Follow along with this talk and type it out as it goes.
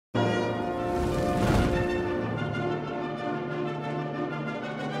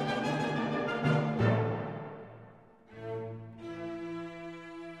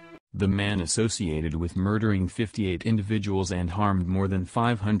The man associated with murdering 58 individuals and harmed more than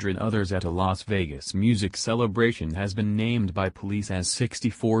 500 others at a Las Vegas music celebration has been named by police as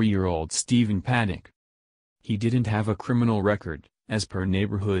 64-year-old Stephen Paddock. He didn't have a criminal record, as per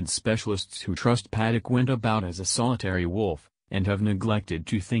neighborhood specialists who trust Paddock went about as a solitary wolf, and have neglected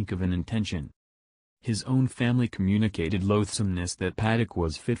to think of an intention. His own family communicated loathsomeness that Paddock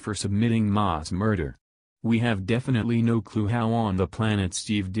was fit for submitting mass murder. "We have definitely no clue how on the planet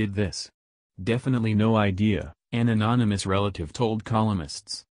Steve did this. Definitely no idea," an anonymous relative told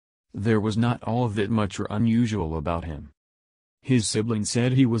columnists. There was not all that much or unusual about him. His sibling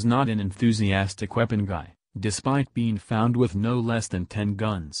said he was not an enthusiastic weapon guy, despite being found with no less than 10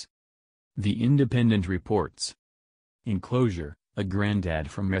 guns. The Independent reports. Enclosure, a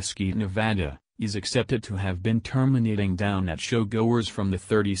granddad from Mesquite, Nevada, is accepted to have been terminating down at showgoers from the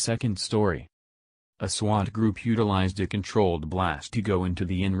 32nd story. A SWAT group utilized a controlled blast to go into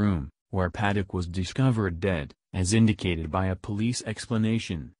the in-room, where Paddock was discovered dead, as indicated by a police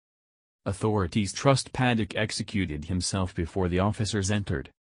explanation. Authorities trust Paddock executed himself before the officers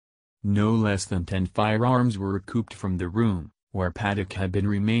entered. No less than 10 firearms were recouped from the room, where Paddock had been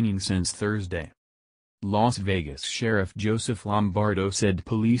remaining since Thursday. Las Vegas Sheriff Joseph Lombardo said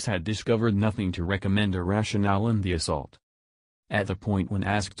police had discovered nothing to recommend a rationale in the assault. At the point when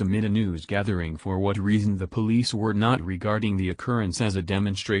asked amid a news gathering for what reason the police were not regarding the occurrence as a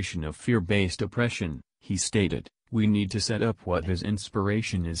demonstration of fear-based oppression, he stated, "We need to set up what his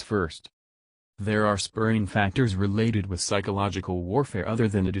inspiration is first. There are spurring factors related with psychological warfare other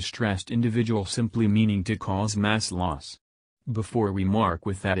than a distressed individual simply meaning to cause mass loss. Before we mark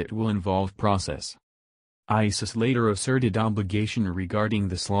with that, it will involve process." ISIS later asserted obligation regarding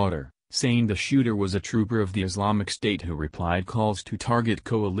the slaughter, saying the shooter was a trooper of the Islamic State who replied calls to target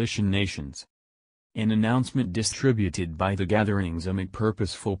coalition nations. An announcement distributed by the gathering's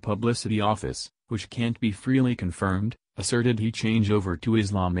Purposeful Publicity Office, which can't be freely confirmed, asserted he changed over to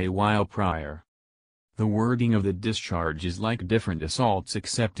Islam a while prior. The wording of the discharge is like different assaults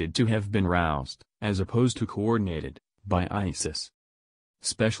accepted to have been roused, as opposed to coordinated, by ISIS.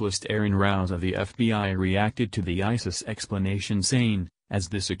 Specialist Aaron Rouse of the FBI reacted to the ISIS explanation saying, "As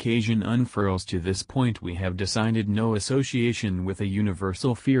this occasion unfurls to this point, we have decided no association with a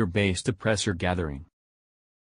universal fear-based oppressor gathering."